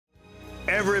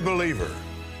Every believer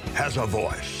has a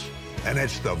voice, and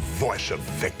it's the voice of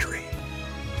victory.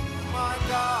 My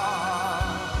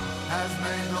God has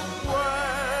made a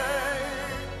way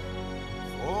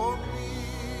for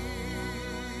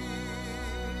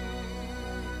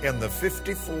me. In the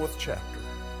 54th chapter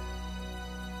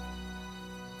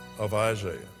of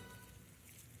Isaiah,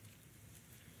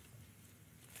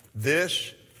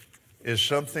 this is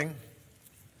something,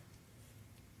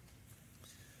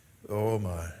 oh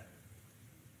my.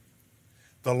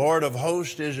 The Lord of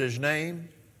hosts is his name,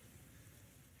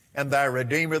 and thy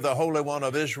Redeemer, the Holy One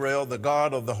of Israel, the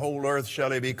God of the whole earth shall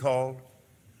he be called.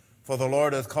 For the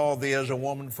Lord hath called thee as a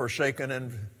woman forsaken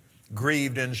and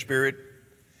grieved in spirit,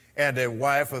 and a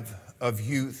wife of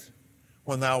youth,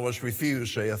 when thou wast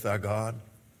refused, saith thy God.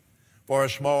 For a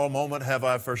small moment have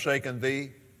I forsaken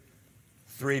thee,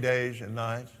 3 days and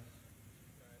nights.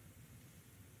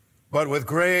 But with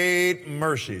great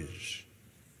mercies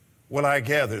will I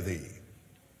gather thee.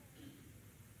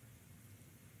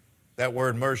 That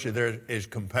word mercy there is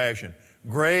compassion.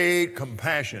 Great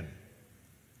compassion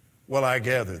will I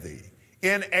gather thee.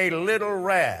 In a little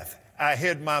wrath I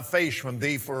hid my face from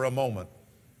thee for a moment.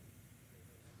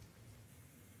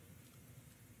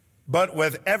 But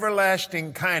with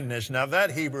everlasting kindness. Now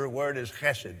that Hebrew word is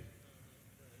chesed.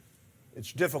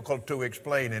 It's difficult to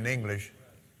explain in English,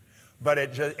 but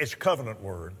it's a covenant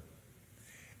word.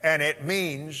 And it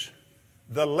means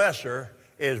the lesser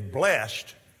is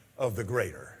blessed of the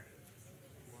greater.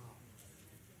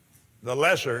 The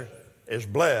lesser is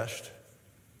blessed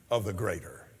of the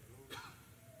greater.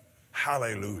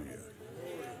 Hallelujah.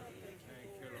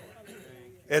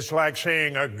 It's like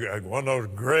seeing one of those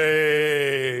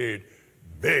great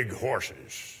big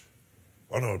horses,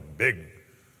 one of those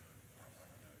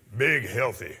big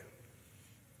healthy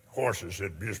horses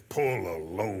that just pull a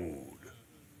load.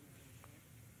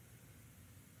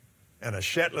 And a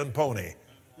Shetland pony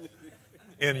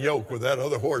in yoke with that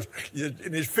other horse,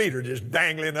 and his feet are just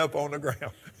dangling up on the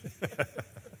ground.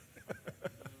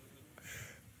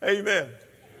 Amen.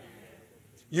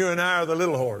 You and I are the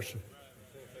little horse.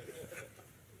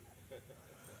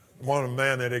 One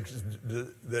man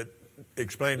that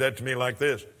explained that to me like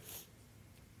this.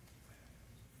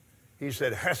 He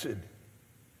said, Hesed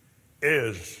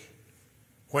is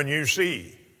when you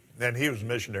see, and he was a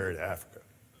missionary to Africa.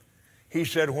 He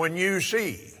said, when you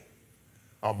see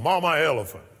a mama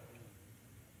elephant,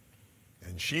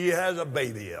 and she has a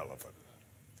baby elephant,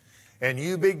 and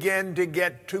you begin to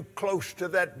get too close to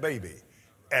that baby,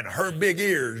 and her big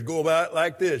ears go about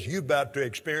like this, you about to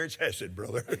experience Hesed,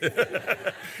 brother.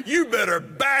 You better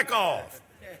back off.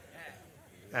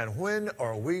 And when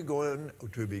are we going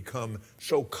to become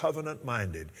so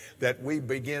covenant-minded that we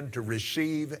begin to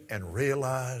receive and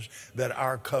realize that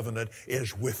our covenant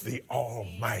is with the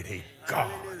Almighty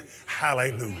God?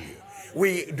 Hallelujah.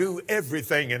 We do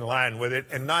everything in line with it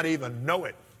and not even know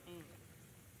it.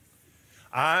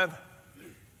 On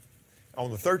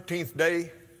the 13th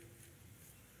day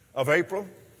of April,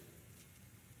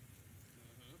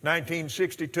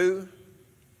 1962,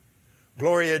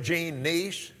 Gloria Jean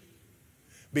Niece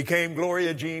became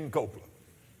Gloria Jean Copeland.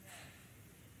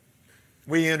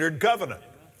 We entered covenant.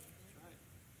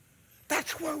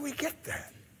 That's where we get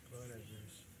that.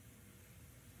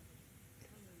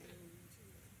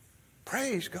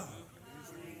 Praise God.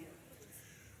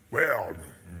 Well,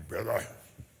 brother,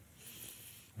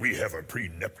 we have a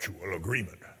prenuptial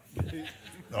agreement.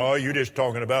 Oh, you're just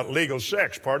talking about legal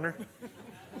sex, partner.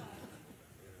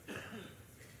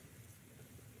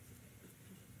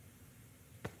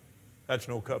 That's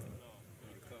no covenant.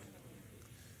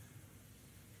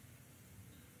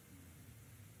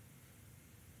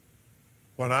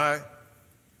 When I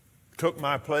took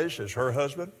my place as her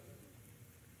husband,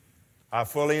 I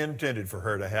fully intended for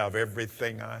her to have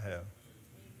everything I have.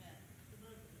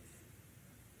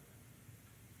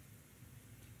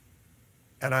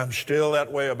 And I'm still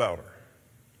that way about her.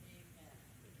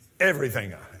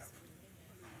 Everything I have.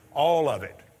 All of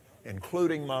it,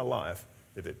 including my life,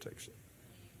 if it takes it.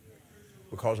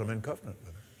 Because I'm in covenant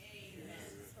with her.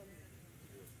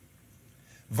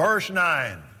 Verse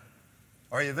 9.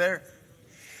 Are you there?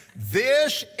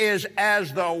 This is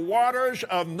as the waters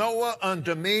of Noah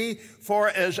unto me, for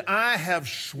as I have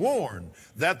sworn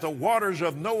that the waters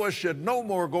of Noah should no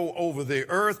more go over the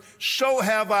earth, so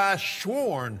have I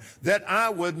sworn that I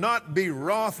would not be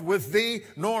wroth with thee,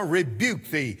 nor rebuke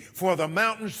thee. For the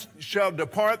mountains shall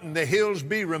depart and the hills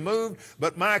be removed,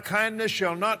 but my kindness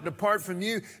shall not depart from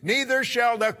you, neither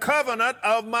shall the covenant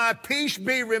of my peace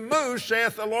be removed,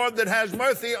 saith the Lord that has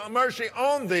mercy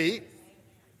on thee.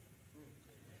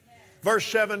 Verse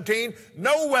 17,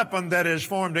 no weapon that is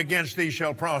formed against thee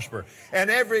shall prosper.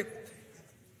 And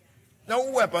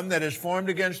no weapon that is formed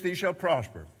against thee shall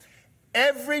prosper.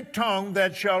 Every tongue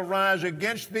that shall rise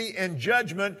against thee in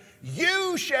judgment,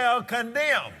 you shall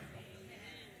condemn.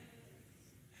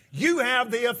 You have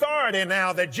the authority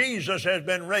now that Jesus has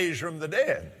been raised from the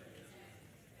dead.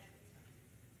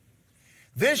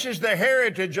 This is the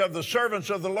heritage of the servants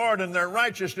of the Lord, and their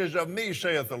righteousness of me,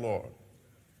 saith the Lord.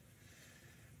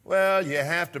 Well, you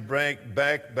have to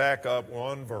back up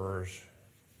one verse.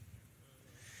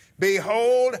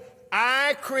 Behold,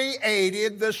 I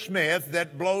created the smith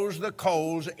that blows the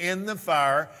coals in the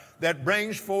fire, that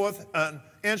brings forth an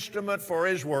instrument for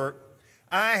his work.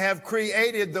 I have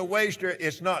created the waster.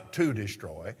 It's not to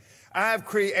destroy. I have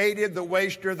created the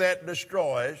waster that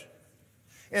destroys.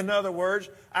 In other words,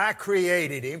 I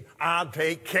created him. I'll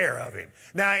take care of him.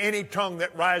 Now, any tongue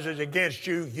that rises against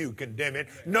you, you condemn it.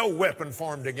 No weapon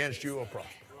formed against you will prosper.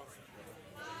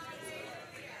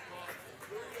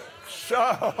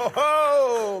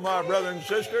 So, my brother and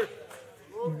sister,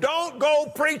 don't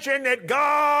go preaching that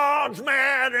God's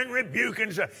mad and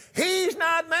rebuking. He's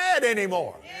not mad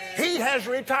anymore. He has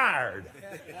retired.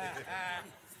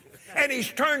 And he's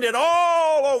turned it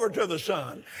all over to the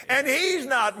Son. And he's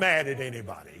not mad at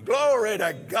anybody. Glory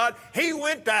to God. He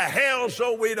went to hell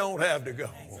so we don't have to go.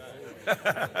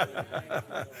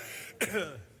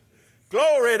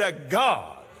 Glory to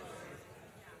God.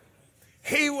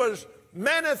 He was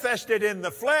manifested in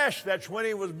the flesh. That's when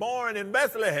he was born in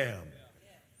Bethlehem.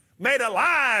 Made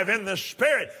alive in the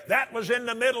Spirit. That was in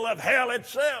the middle of hell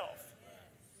itself.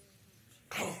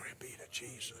 Glory be to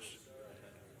Jesus.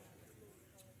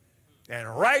 And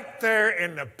right there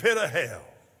in the pit of hell,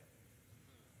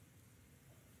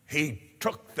 he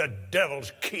took the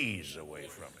devil's keys away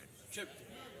from him.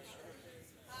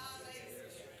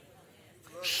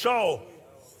 So,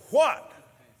 what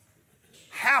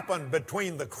happened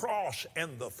between the cross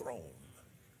and the throne?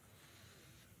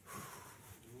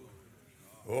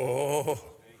 Oh,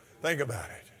 think about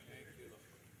it.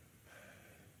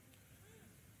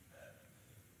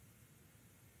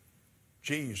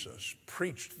 Jesus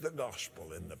preached the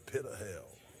gospel in the pit of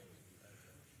hell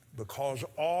because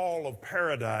all of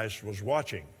paradise was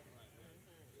watching.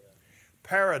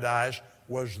 Paradise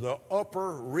was the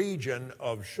upper region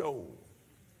of Sheol.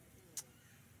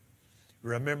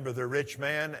 Remember the rich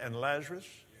man and Lazarus?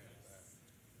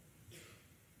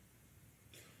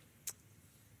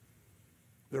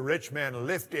 The rich man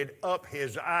lifted up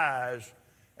his eyes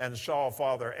and saw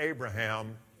Father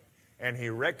Abraham, and he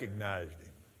recognized him.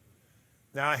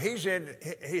 Now,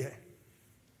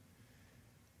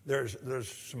 there's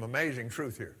some amazing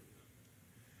truth here.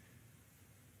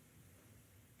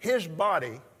 His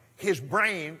body, his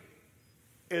brain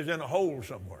is in a hole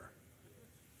somewhere.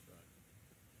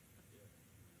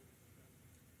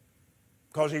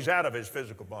 Because he's out of his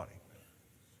physical body.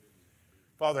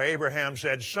 Father Abraham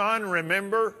said, son,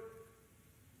 remember,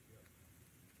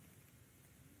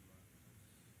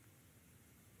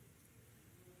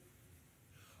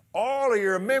 all of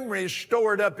your memories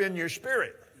stored up in your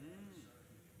spirit.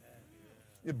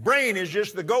 Your brain is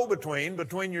just the go-between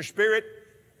between your spirit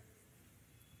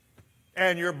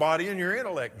and your body and your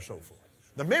intellect and so forth.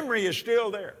 The memory is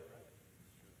still there.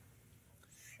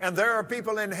 And there are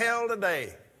people in hell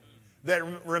today that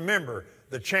remember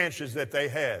the chances that they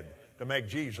had to make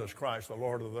Jesus Christ the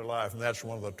Lord of their life, and that's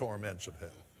one of the torments of hell.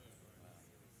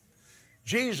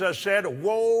 Jesus said,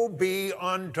 woe be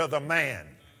unto the man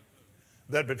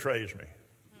that betrays me.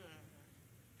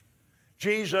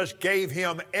 Jesus gave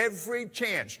him every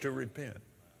chance to repent.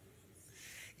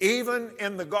 Even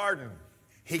in the garden,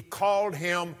 he called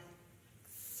him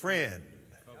friend.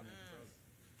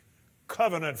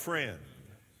 Covenant friend.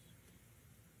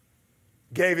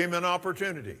 Gave him an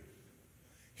opportunity.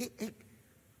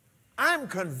 I'm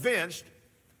convinced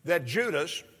that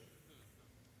Judas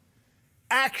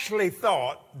actually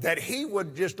thought that he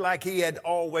would, just like he had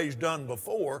always done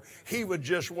before, he would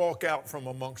just walk out from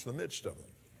amongst the midst of them.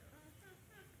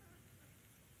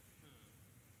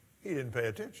 He didn't pay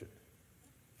attention.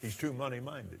 He's too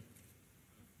money-minded.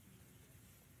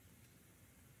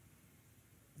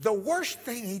 The worst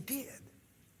thing he did,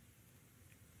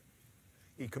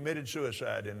 he committed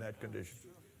suicide in that condition.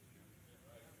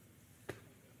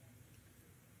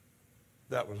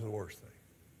 That was the worst thing.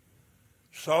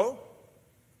 So,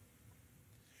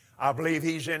 I believe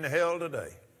he's in hell today.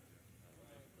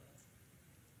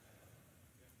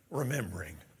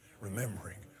 Remembering.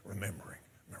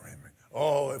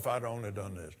 Oh, if I'd only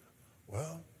done this.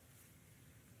 Well,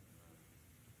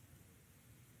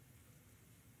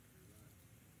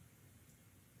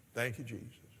 thank you, Jesus.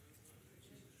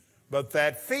 But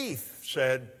that thief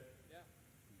said,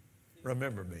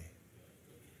 remember me.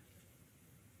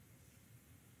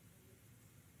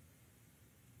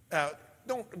 Now,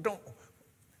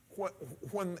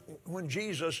 when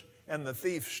Jesus and the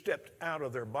thief stepped out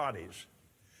of their bodies,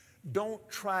 don't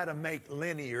try to make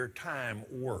linear time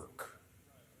work.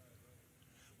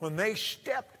 When they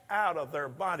stepped out of their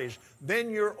bodies, then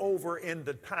you're over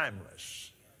into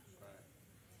timeless.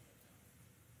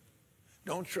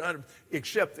 Don't try to,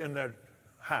 except in the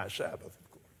high Sabbath,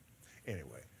 of course.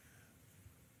 Anyway,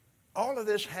 all of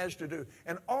this has to do,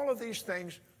 and all of these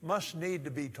things must need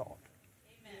to be taught.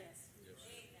 Amen.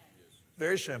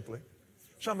 Very simply.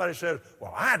 Somebody says,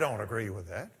 well, I don't agree with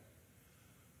that.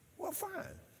 Well,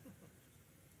 fine.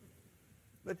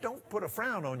 But don't put a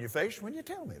frown on your face when you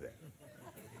tell me that.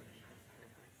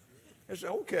 It's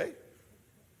okay.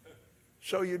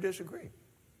 So you disagree.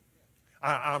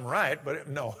 I'm right, but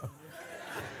no.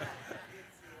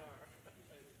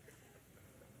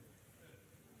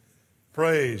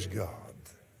 Praise God.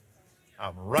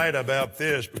 I'm right about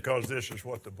this because this is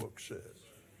what the book says.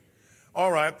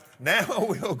 All right, now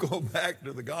we'll go back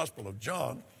to the Gospel of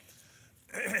John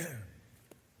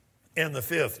in the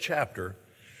 5th chapter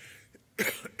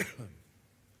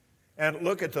and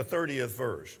look at the 30th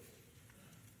verse.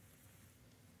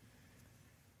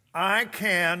 I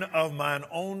can of mine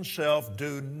own self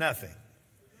do nothing.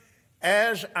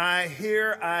 As I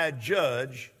hear, I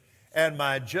judge, and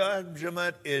my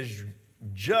judgment is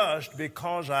just,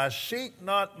 because I seek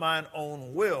not mine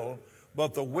own will,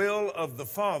 but the will of the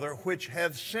Father which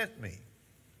hath sent me.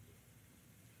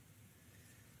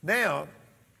 Now,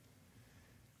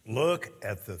 look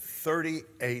at the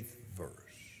 38th verse.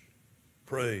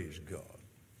 Praise God.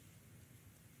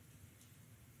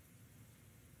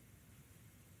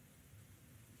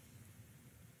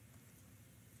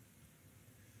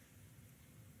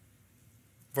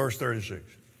 Verse 36.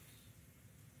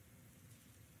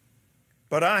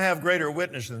 But I have greater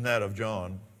witness than that of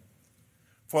John,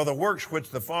 for the works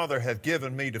which the Father hath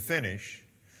given me to finish,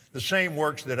 the same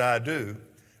works that I do,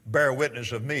 bear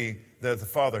witness of me that the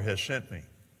Father has sent me.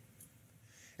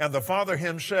 And the Father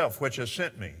himself which has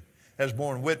sent me has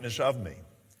borne witness of me.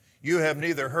 You have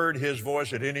neither heard his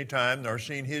voice at any time nor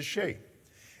seen his shape,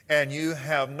 and you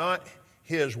have not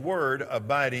his word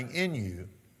abiding in you,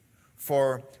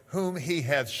 for whom he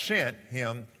hath sent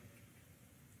him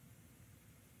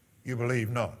you believe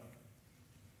not.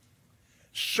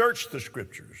 Search the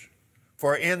Scriptures,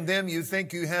 for in them you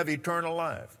think you have eternal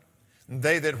life, and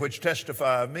they that which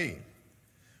testify of me.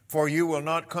 For you will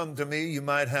not come to me, you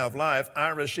might have life. I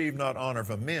receive not honor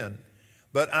from men,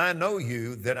 but I know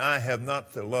you that I have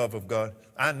not the love of God.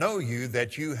 I know you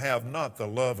that you have not the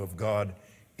love of God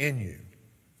in you.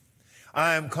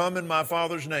 I am come in my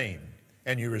Father's name,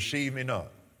 and you receive me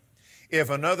not. If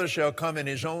another shall come in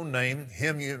his own name,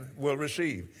 him you will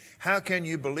receive. How can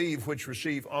you believe which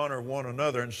receive honor one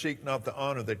another and seek not the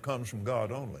honor that comes from God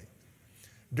only?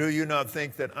 Do you not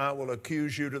think that I will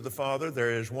accuse you to the Father?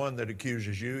 There is one that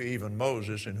accuses you, even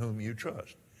Moses, in whom you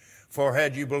trust. For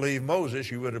had you believed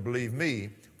Moses, you would have believed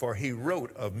me, for he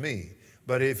wrote of me.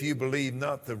 But if you believe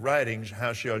not the writings,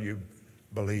 how shall you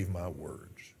believe my words?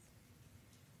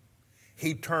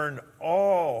 He turned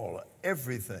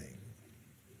everything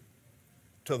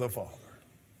to the Father.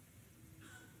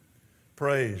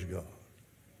 Praise God.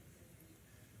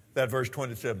 That verse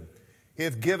 27. He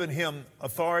hath given him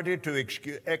authority to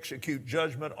execute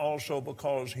judgment also,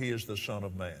 because he is the Son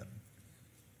of Man.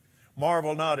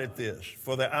 Marvel not at this,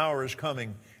 for the hour is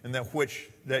coming in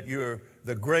even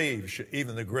the grave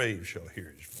shall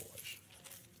hear his voice.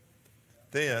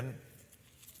 Then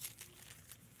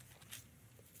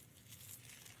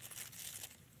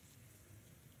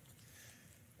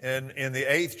and in the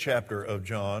 8th chapter of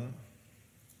John,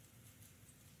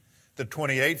 the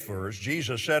 28th verse,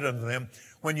 Jesus said unto them,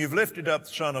 when you've lifted up the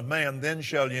Son of Man, then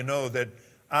shall you know that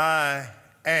I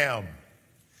am.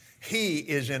 He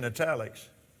is in italics.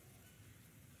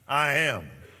 I am.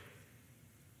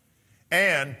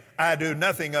 And I do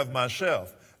nothing of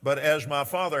myself, but as my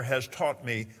Father has taught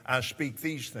me, I speak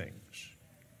these things.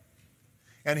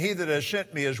 And he that has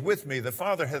sent me is with me. The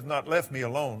Father hath not left me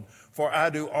alone, for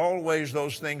I do always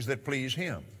those things that please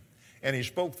him. And he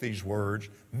spoke these words.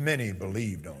 Many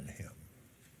believed on him.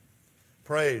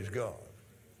 Praise God.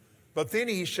 But then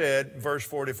he said, verse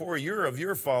 44, you're of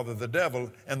your father the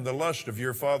devil, and the lust of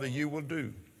your father you will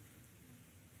do.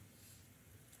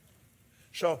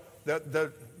 So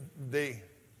the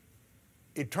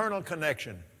eternal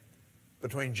connection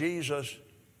between Jesus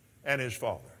and his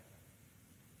Father.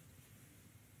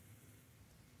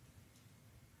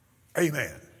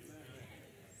 Amen.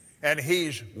 And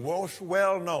he's most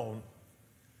well known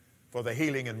for the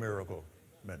healing and miracle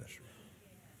ministry.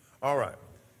 All right.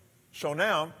 So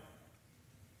now,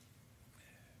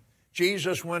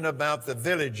 Jesus went about the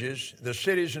villages, the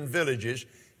cities and villages,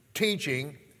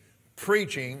 teaching,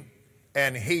 preaching,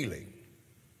 and healing.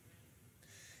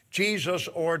 Jesus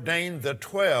ordained the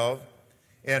 12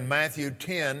 in Matthew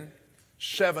 10,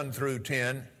 7 through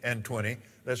 10 and 20.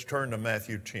 Let's turn to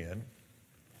Matthew 10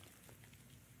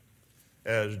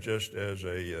 just as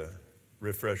a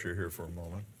refresher here for a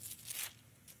moment.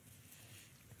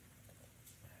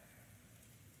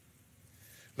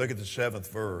 Look at the 7th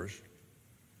verse.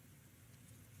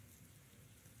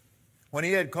 When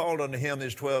he had called unto him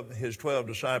his 12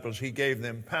 disciples, he gave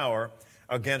them power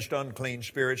against unclean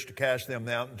spirits to cast them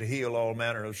out and to heal all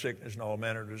manner of sickness and all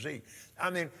manner of disease. I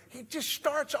mean, he just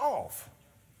starts off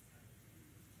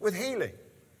with healing.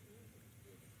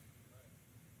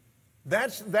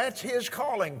 That's his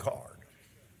calling card.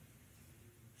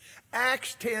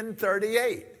 Acts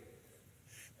 10:38.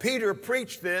 Peter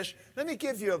preached this. Let me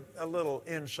give you a little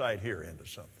insight here into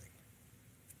something.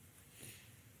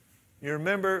 You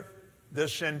remember the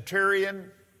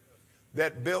centurion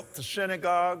that built the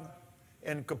synagogue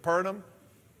in Capernaum?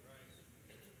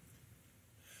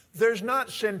 There's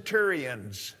not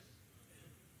centurions.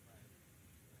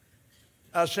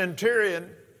 A centurion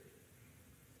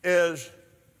is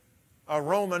a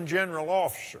Roman general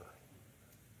officer.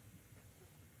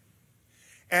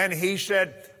 And he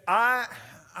said, I'm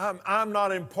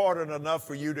not important enough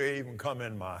for you to even come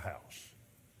in my house.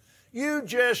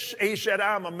 He said,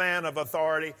 I'm a man of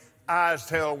authority. I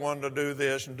tell one to do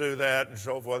this and do that and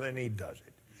so forth, and he does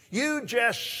it. You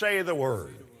just say the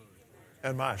word,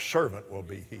 and my servant will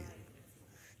be healed.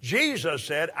 Jesus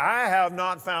said, I have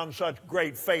not found such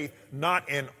great faith, not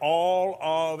in all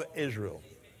of Israel.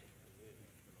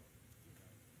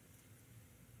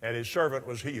 And his servant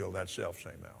was healed that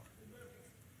selfsame hour.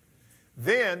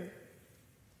 Then,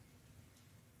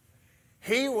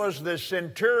 he was the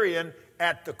centurion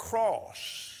at the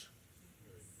cross.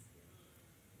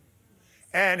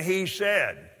 And he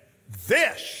said,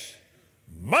 this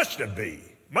must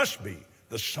be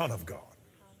the Son of God.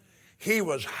 He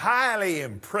was highly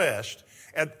impressed,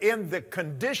 and in the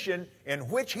condition in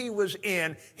which he was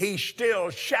in, he still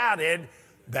shouted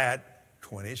that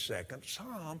 22nd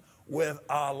Psalm with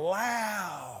a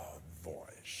loud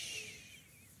voice.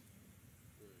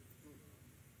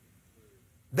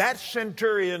 That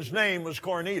centurion's name was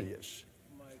Cornelius.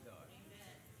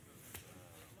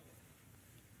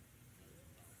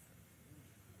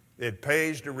 It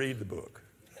pays to read the book.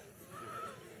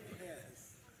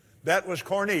 That was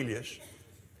Cornelius.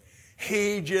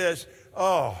 He just,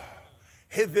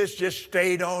 this just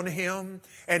stayed on him.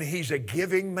 And he's a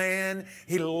giving man.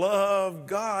 He loved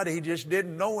God. He just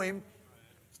didn't know him.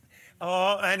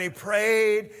 And he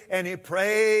prayed, and he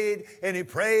prayed, and he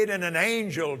prayed, and an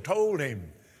angel told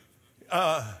him,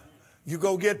 you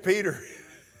go get Peter,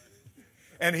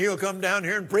 and he'll come down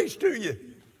here and preach to you.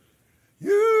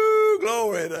 You,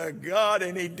 glory to God.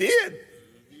 And he did.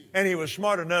 And he was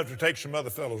smart enough to take some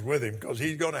other fellows with him, because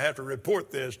he's going to have to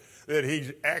report this, that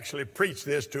he's actually preached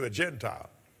this to a Gentile.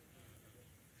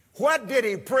 What did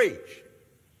he preach?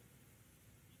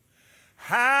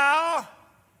 How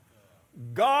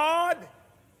God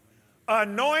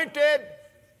anointed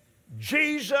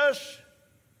Jesus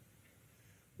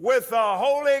with the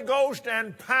Holy Ghost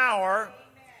and power,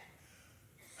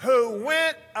 who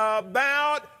went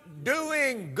about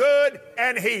doing good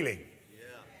and healing.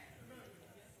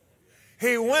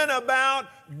 He went about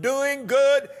doing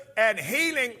good and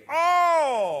healing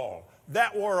all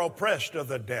that were oppressed of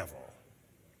the devil.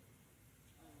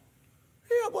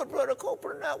 Yeah, but Brother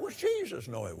Copeland, that was Jesus.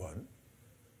 No, it wasn't.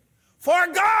 For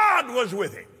God was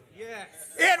with him. Yes.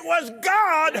 It was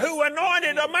God who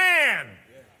anointed a man.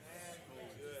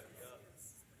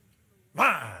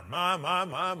 My.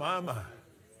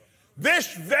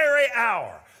 This very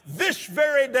hour, this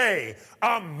very day,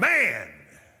 a man,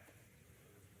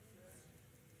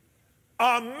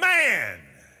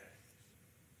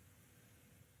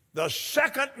 the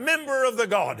second member of the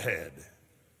Godhead,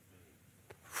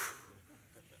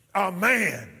 a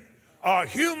man, a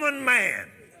human man,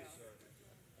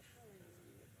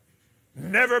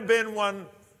 never been one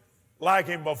like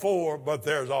him before, but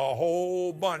there's a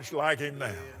whole bunch like him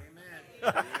now.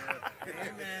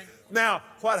 Amen. Now,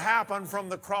 what happened from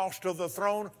the cross to the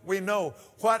throne, we know.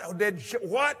 What did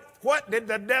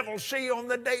the devil see on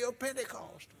the day of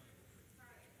Pentecost?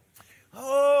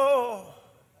 Oh,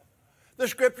 the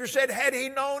scripture said, had he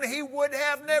known, he would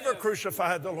have never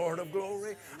crucified the Lord of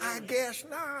glory. I guess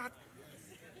not.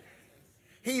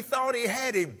 He thought he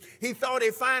had him. He thought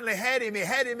he finally had him. He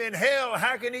had him in hell.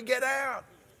 How can he get out?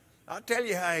 I'll tell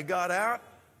you how he got out.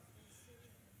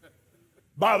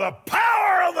 By the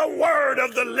power of the word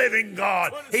of the living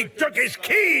God. He took his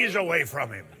keys away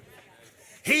from him.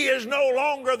 He is no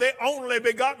longer the only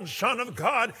begotten Son of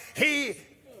God. He,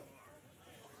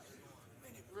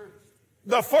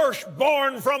 the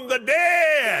firstborn from the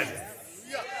dead.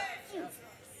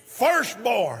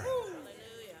 Firstborn.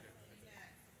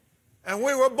 And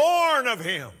we were born of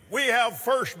him. We have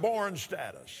firstborn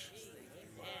status.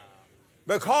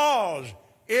 Because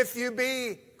if you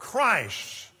be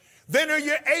Christ's, then are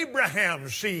you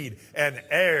Abraham's seed and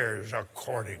heirs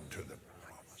according to the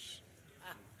promise.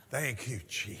 Thank you,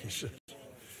 Jesus.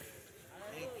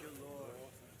 Thank you, Lord.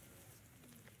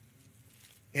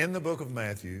 In the book of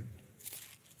Matthew,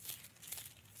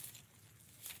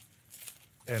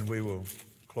 and we will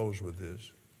close with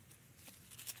this.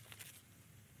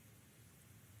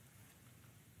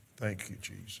 Thank you,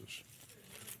 Jesus.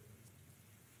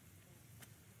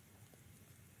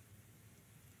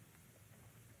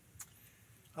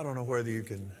 I don't know whether you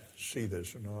can see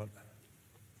this or not.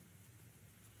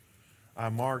 I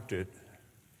marked it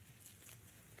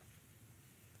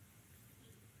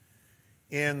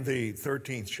in the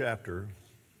 13th chapter,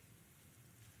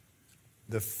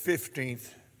 the 15th,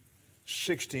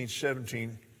 16th,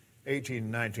 17th, 18th,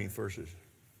 and 19th verses.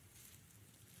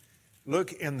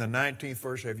 Look in the 19th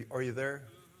verse. Are you there?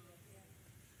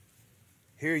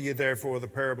 Hear ye therefore the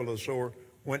parable of the sower.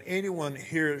 When anyone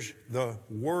hears the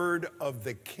word of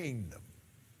the kingdom.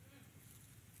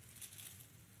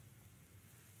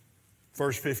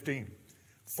 Verse 15.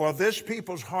 For this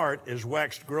people's heart is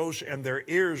waxed gross, and their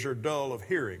ears are dull of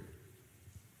hearing.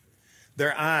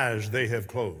 Their eyes they have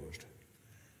closed.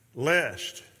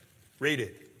 Lest, read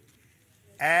it,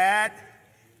 at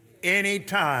any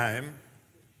time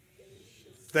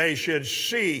they should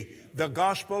see the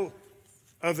gospel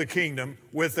of the kingdom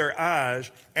with their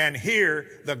eyes and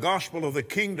hear the gospel of the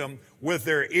kingdom with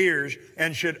their ears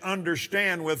and should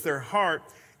understand with their heart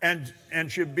and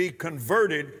should be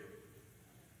converted.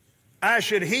 I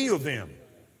should heal them.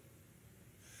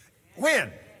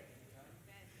 When?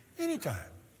 Anytime.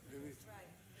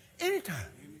 Anytime.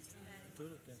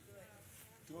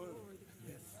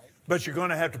 But you're going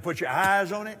to have to put your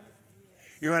eyes on it.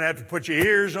 You're going to have to put your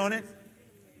ears on it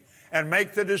and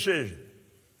make the decision.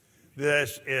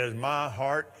 This is my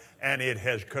heart, and it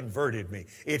has converted me.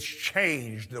 It's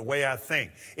changed the way I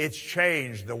think. It's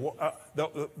changed the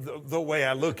way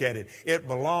I look at it. It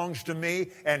belongs to me,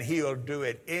 and he'll do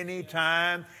it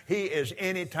anytime. He is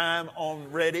anytime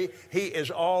on ready. He is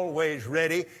always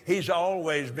ready. He's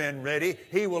always been ready.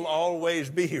 He will always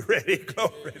be ready.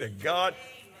 Glory to God.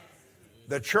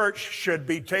 The church should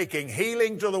be taking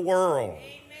healing to the world.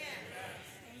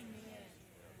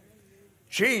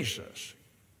 Jesus,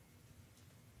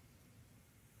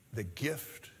 the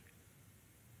gift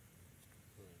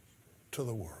to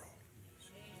the world.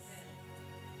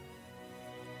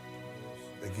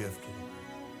 The gift to the world.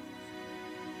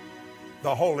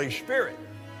 The Holy Spirit,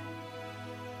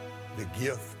 the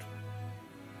gift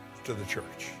to the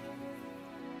church.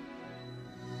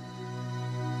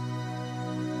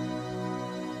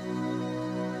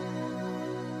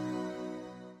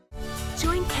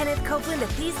 Join Kenneth Copeland at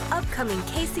these upcoming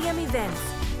KCM events.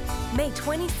 May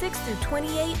 26 through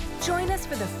 28, join us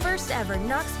for the first ever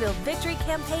Knoxville Victory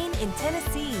Campaign in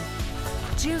Tennessee.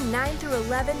 June 9 through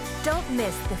 11, don't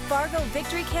miss the Fargo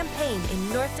Victory Campaign in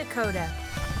North Dakota.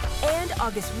 And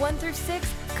August 1 through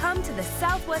 6, come to the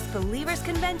Southwest Believers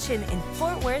Convention in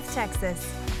Fort Worth, Texas.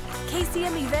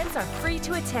 KCM events are free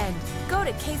to attend. Go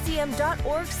to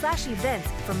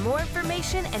kcm.org/events for more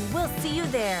information, and we'll see you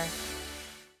there.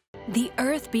 The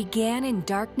earth began in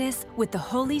darkness with the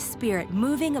Holy Spirit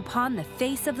moving upon the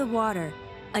face of the water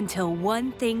until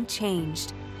one thing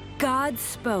changed. God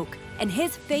spoke, and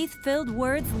his faith-filled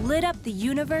words lit up the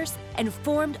universe and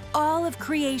formed all of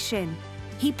creation.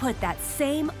 He put that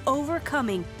same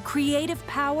overcoming, creative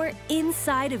power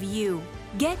inside of you.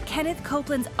 Get Kenneth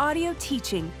Copeland's audio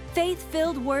teaching,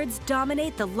 Faith-Filled Words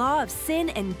Dominate the Law of Sin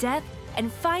and Death,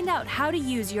 and find out how to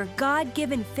use your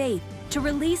God-given faith to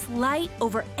release light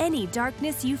over any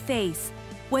darkness you face.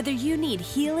 Whether you need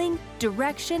healing,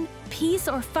 direction, peace,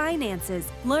 or finances,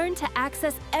 learn to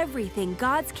access everything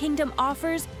God's kingdom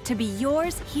offers to be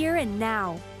yours here and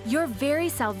now. Your very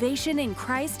salvation in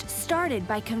Christ started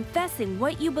by confessing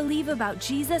what you believe about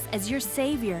Jesus as your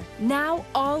Savior. Now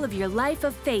all of your life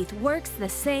of faith works the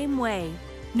same way.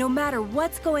 No matter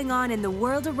what's going on in the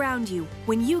world around you,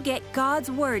 when you get God's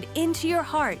Word into your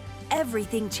heart,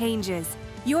 everything changes.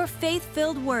 Your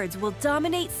faith-filled words will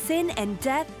dominate sin and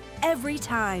death, every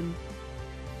time.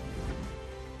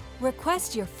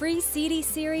 Request your free CD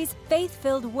series,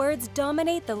 Faith-Filled Words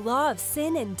Dominate the Law of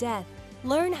Sin and Death.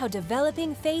 Learn how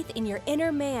developing faith in your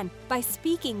inner man by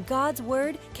speaking God's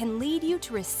Word can lead you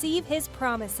to receive His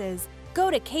promises. Go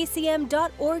to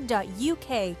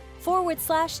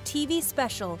kcm.org.uk/TV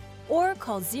special or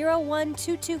call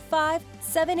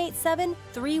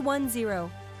 01-225-787-310.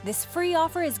 This free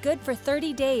offer is good for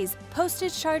 30 days.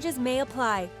 Postage charges may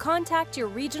apply. Contact your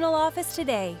regional office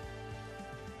today.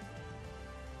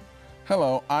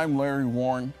 Hello, I'm Larry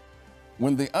Warren.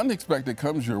 When the unexpected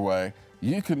comes your way,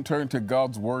 you can turn to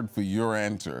God's Word for your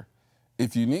answer.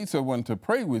 If you need someone to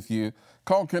pray with you,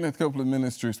 call Kenneth Copeland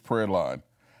Ministries prayer line.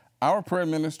 Our prayer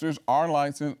ministers are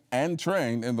licensed and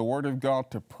trained in the Word of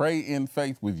God to pray in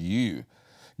faith with you.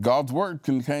 God's Word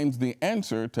contains the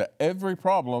answer to every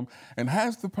problem and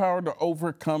has the power to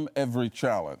overcome every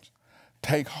challenge.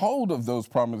 Take hold of those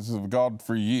promises of God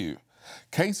for you.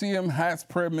 KCM has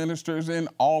prayer ministers in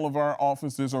all of our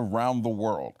offices around the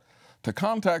world. To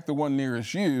contact the one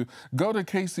nearest you, go to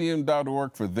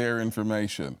kcm.org for their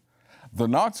information. The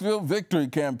Knoxville Victory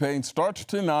Campaign starts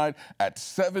tonight at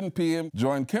 7 p.m.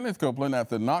 Join Kenneth Copeland at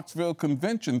the Knoxville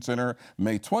Convention Center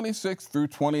May 26th through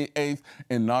 28th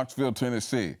in Knoxville,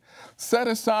 Tennessee. Set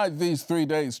aside these 3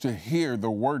 days to hear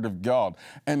the Word of God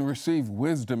and receive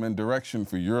wisdom and direction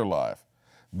for your life.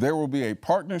 There will be a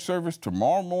partner service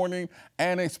tomorrow morning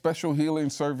and a special healing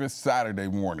service Saturday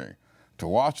morning. To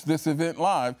watch this event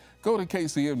live, go to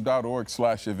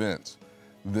kcm.org/events.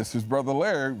 This is Brother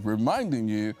Larry reminding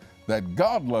you that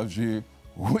God loves you,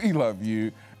 we love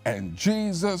you, and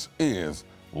Jesus is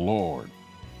Lord.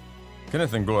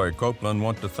 Kenneth and Gloria Copeland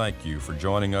want to thank you for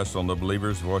joining us on the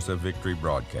Believer's Voice of Victory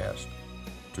broadcast.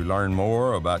 To learn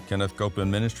more about Kenneth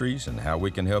Copeland Ministries and how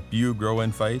we can help you grow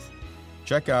in faith,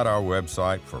 check out our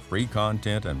website for free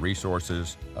content and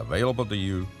resources available to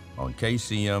you on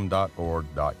kcm.org.uk.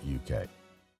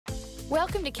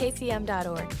 Welcome to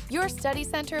KCM.org, your study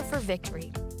center for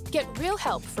victory. Get real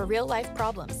help for real-life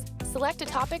problems. Select a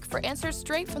topic for answers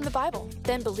straight from the Bible.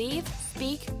 Then believe,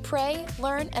 speak, pray,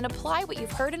 learn, and apply what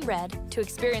you've heard and read to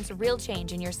experience real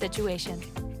change in your situation.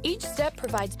 Each step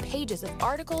provides pages of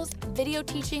articles, video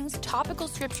teachings, topical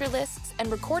scripture lists, and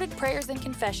recorded prayers and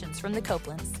confessions from the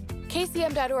Copelands.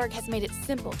 KCM.org has made it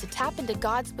simple to tap into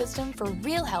God's wisdom for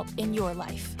real help in your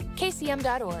life.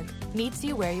 KCM.org meets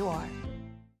you where you are.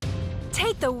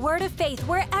 Take the word of faith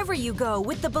wherever you go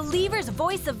with the Believer's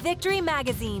Voice of Victory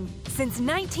magazine. Since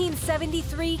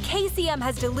 1973, KCM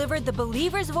has delivered the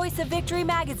Believer's Voice of Victory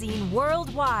magazine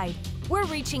worldwide. We're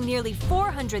reaching nearly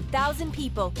 400,000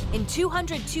 people in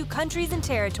 202 countries and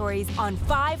territories on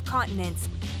 5 continents.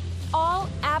 All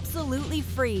absolutely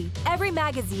free. Every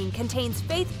magazine contains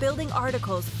faith-building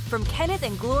articles from Kenneth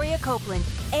and Gloria Copeland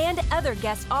and other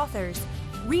guest authors.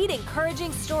 Read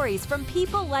encouraging stories from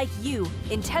people like you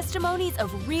in testimonies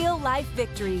of real-life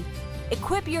victory.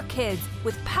 Equip your kids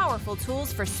with powerful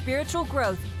tools for spiritual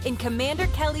growth in Commander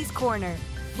Kelly's Corner.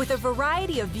 With a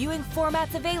variety of viewing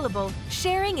formats available,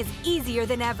 sharing is easier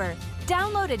than ever.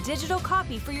 Download a digital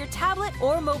copy for your tablet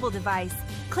or mobile device.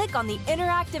 Click on the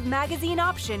interactive magazine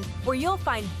option where you'll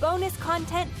find bonus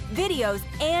content, videos,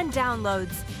 and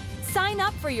downloads. Sign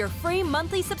up for your free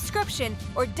monthly subscription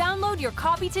or download your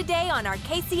copy today on our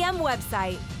KCM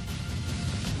website.